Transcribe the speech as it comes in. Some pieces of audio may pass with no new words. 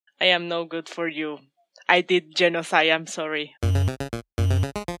I am no good for you. I did genocide, I'm sorry.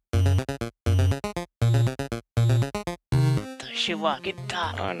 She walk it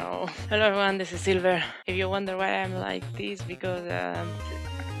down. Oh no. Hello everyone, this is Silver. If you wonder why I'm like this, because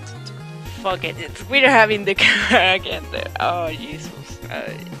fuck it, it's weird having the camera again there. Oh Jesus.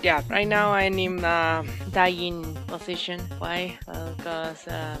 Yeah, right now I'm in dying position. Why? Well, because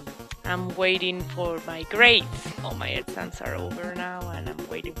I'm waiting for my grades. All my exams are over now, and I'm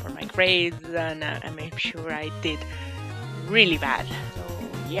waiting for my grades, and I make sure I did really bad. So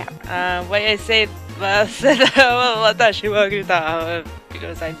yeah, what I said was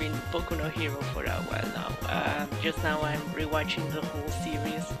because I've been Boku no Hero for a while now. Just now I'm rewatching the whole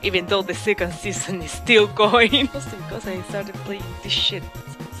series, even though the second season is still going. Mostly because I started playing this shit.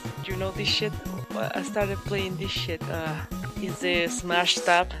 You know this shit? I started playing this shit. It's the Smash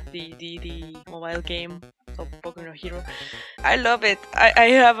Tab, the mobile game of Boku no Hero. I love it.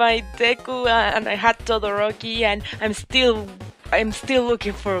 I have my Deku and I had Todoroki, and I'm still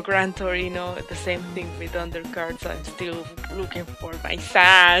looking for Gran Torino. The same thing with Undercards. I'm still looking for my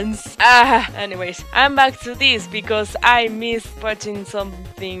Sans. Anyways, I'm back to this because I missed watching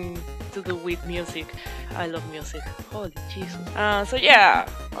something to do with music. I love music. Holy Jesus. So yeah,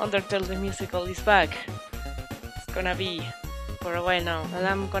 Undertale the musical is back. It's gonna be for a while now, and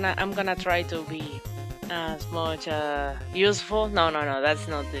I'm gonna try to be as much useful. No, that's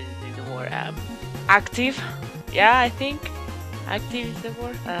not the word. Active. Yeah, I think. Active is the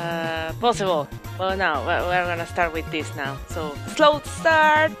word? Possible. Well, now we're gonna start with this now. So, slow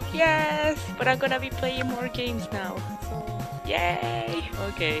start, yes! But I'm gonna be playing more games now. So, yay!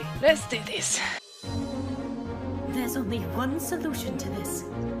 Okay, let's do this. There's only one solution to this.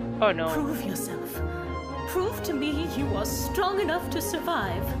 Oh no. Prove yourself. Prove to me you are strong enough to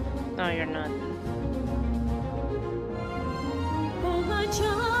survive. No, you're not. Oh, my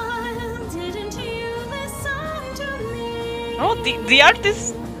child, didn't you listen to me? Oh, the art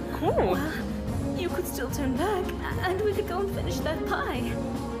is cool. Well, you could still turn back, and we could go and finish that pie.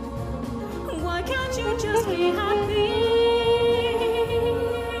 Why can't you just be happy?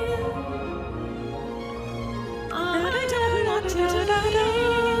 I don't want you to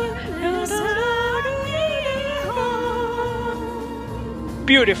leave this home.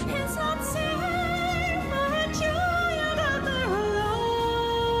 Beautiful. It's not safe for you out there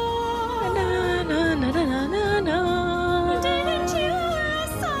alone. Didn't you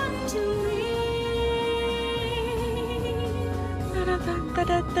listen to me?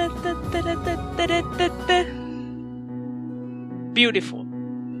 Beautiful.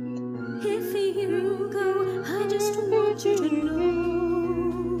 If you go, I just want you to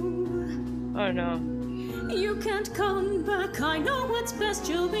know. Oh no. You can't come back, I know what's best,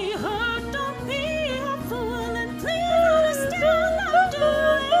 you'll be hurt, don't be a fool, and please understand I'm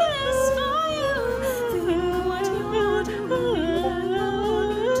doing this for you. Think what you're doing,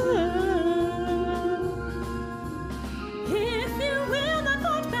 if you will not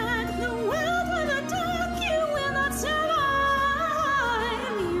fight back, the world will attack, you will not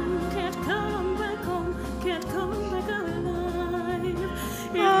survive. You can't come back home, can't come back alive.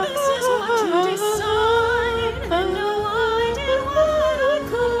 If this is what you decide,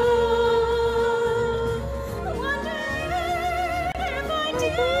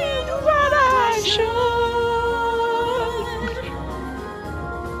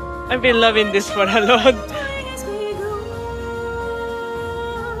 I've been loving this for a lot.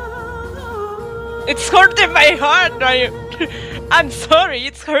 It's hurting my heart. I'm sorry,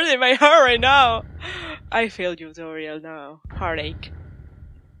 it's hurting my heart right now. I feel you, Toriel, now. Heartache.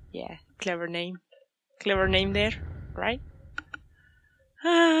 Yeah, clever name. Clever name there, right?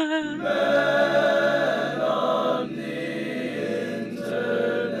 Man on the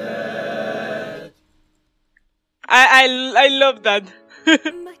internet. I love that.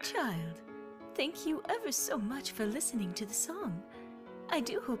 My child, thank you ever so much for listening to the song. I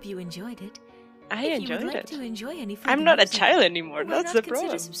do hope you enjoyed it. I enjoyed it. To enjoy any I'm not a child anymore. That's the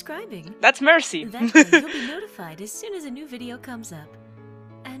problem. Subscribing. That's mercy. That way you'll be notified as soon as a new video comes up.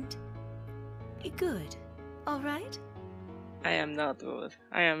 And be good, all right? I am not good.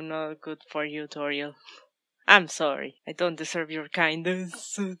 I am not good for you, Toriel. I'm sorry. I don't deserve your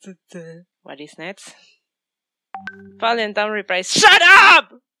kindness. What is next? Fallen Down reprise. Shut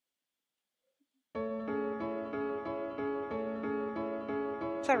up!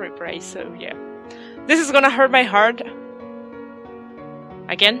 It's a reprise, so yeah. This is gonna hurt my heart.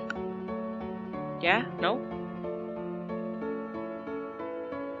 Again? Yeah? No?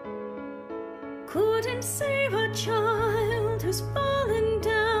 Couldn't save a child who's fallen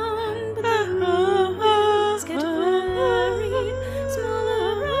down, but the ruins get very small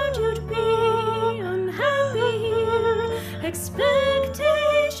around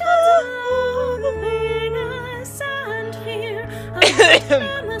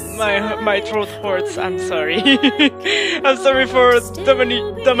my throat hurts. I'm sorry. I'm sorry for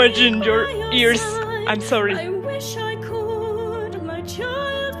damaging your ears. I'm sorry. I wish I could, my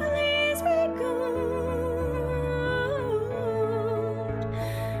child, please be good.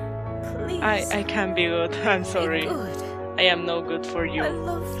 Please. I can't be good. I'm sorry. Be good. I am no good for you. I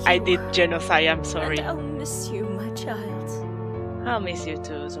love you. I did genocide. I'm sorry. And I'll miss you, my child. I'll miss you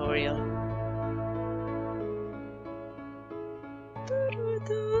too, Toriel.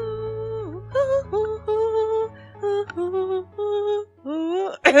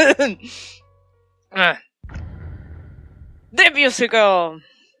 The musical!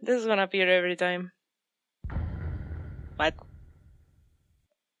 This is gonna appear every time. What?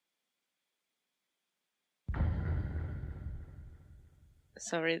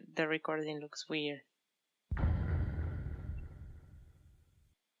 Sorry, the recording looks weird.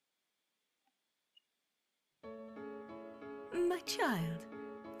 My child,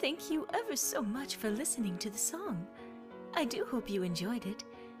 thank you ever so much for listening to the song. I do hope you enjoyed it.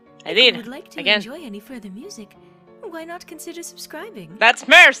 I If did. you would like to Again. enjoy any further music, why not consider subscribing? That's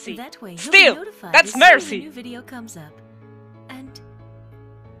mercy! That way, you'll Still, be notified that's as soon as a mercy! new video comes up. And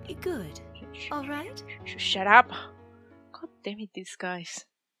be good. All right? Shut up! God damn it, these guys.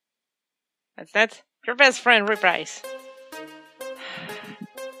 That's that. Your best friend reprise.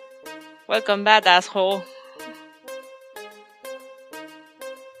 Welcome back, asshole.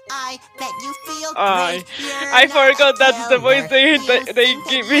 I bet you feel I great. You're forgot not that's the voice they You they think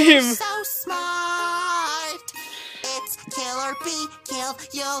give that you're him. So smart. It's kill or be killed.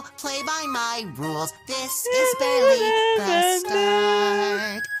 You'll play by my rules. This is barely the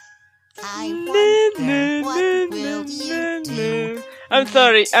start. I wonder what will you do? I'm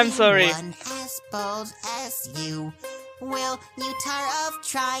sorry, I'm sorry. One as bold as you. Will you tire of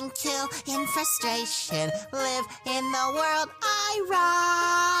trying kill in frustration? Live in the world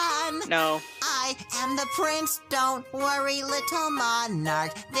I run. No. I am the prince, don't worry, little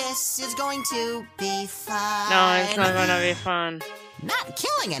monarch. This is going to be fun. No, it's not gonna be fun. Not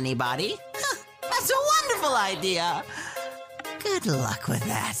killing anybody? Huh, that's a wonderful idea. Good luck with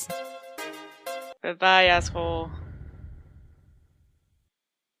that. Goodbye, asshole.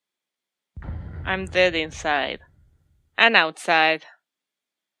 I'm dead inside. And outside.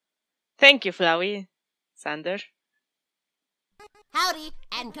 Thank you, Flowey. Sander. Howdy,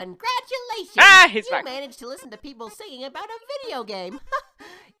 and congratulations! Ah, he's you back. managed to listen to people singing about a video game.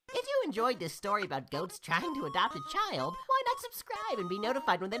 If you enjoyed this story about goats trying to adopt a child, why not subscribe and be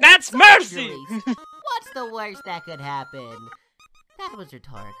notified when the That's next song is mercy! released? What's the worst that could happen? That was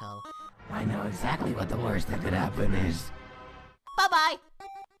rhetorical. I know exactly what the worst that could happen is. Bye-bye!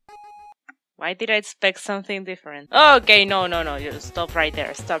 Why did I expect something different? Okay, no. You stop right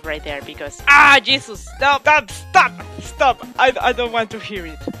there. Stop right there because... Ah, Jesus! Stop! I don't want to hear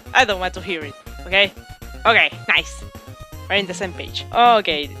it. I don't want to hear it. Okay? Okay, nice. We're in the same page.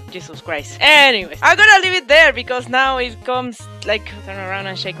 Okay, Jesus Christ. Anyways, I'm gonna leave it there because now it comes like turn around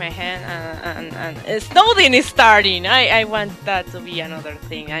and shake my hand and Snowden is starting. I want that to be another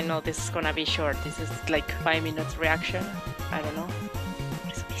thing. I know this is gonna be short. This is like 5 minutes reaction. I don't know.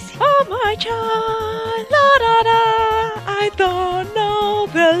 Oh my child, la da da, I don't know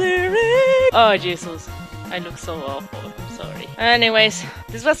the lyrics. Oh Jesus, I look so awful. I'm sorry. Anyways,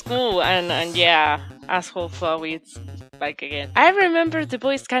 this was cool and yeah, asshole Flowey, it's back again. I remember the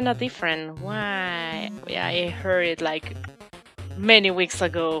voice kind of different. Why? Yeah, I heard it like many weeks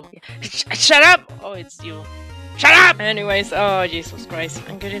ago. Shut up! Oh, it's you. Shut up! Anyways, oh Jesus Christ,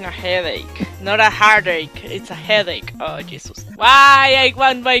 I'm getting a headache. Not a heartache, it's a headache. Oh Jesus. Why I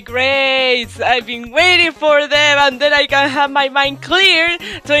want my grades? I've been waiting for them and then I can have my mind clear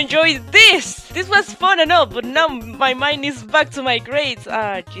to enjoy this. This was fun enough, but now my mind is back to my grades.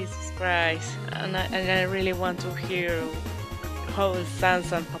 Ah, Jesus Christ. And I really want to hear how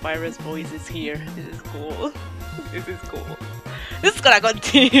Sans and Papyrus' voice is here. This is cool. This is cool. This is gonna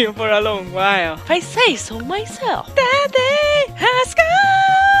continue for a long while. If I say so myself. Daddy has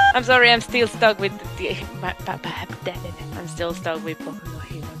come! I'm sorry, I'm still stuck with I'm still stuck with Boku no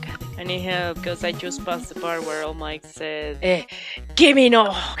Hero Academia. I need help because I just passed the part where All Might said, Kimi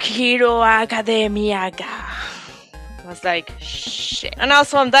no Hero Academia ga. I was like, shit. And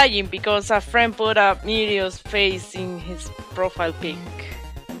also I'm dying because a friend put up Mirio's face in his profile pic.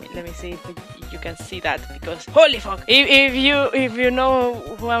 Let me see if you can see that because holy fuck! If you know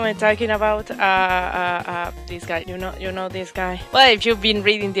who I'm talking about, this guy, you know this guy. Well, if you've been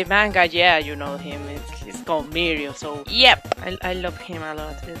reading the manga, yeah, you know him. It's called Mirio. So yep, I love him a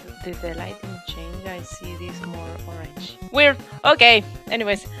lot. Did the lighting change? I see this more orange. Weird. Okay.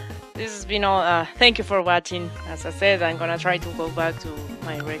 Anyways, this has been all. Thank you for watching. As I said, I'm gonna try to go back to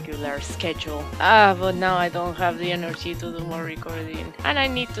my regular schedule. But now I don't have the energy to do more recording. And I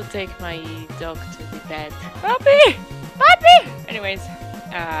need to take my dog to the bed. Puppy! Puppy! Anyways,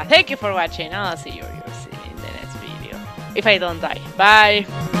 thank you for watching. I'll see you in the next video. If I don't die. Bye!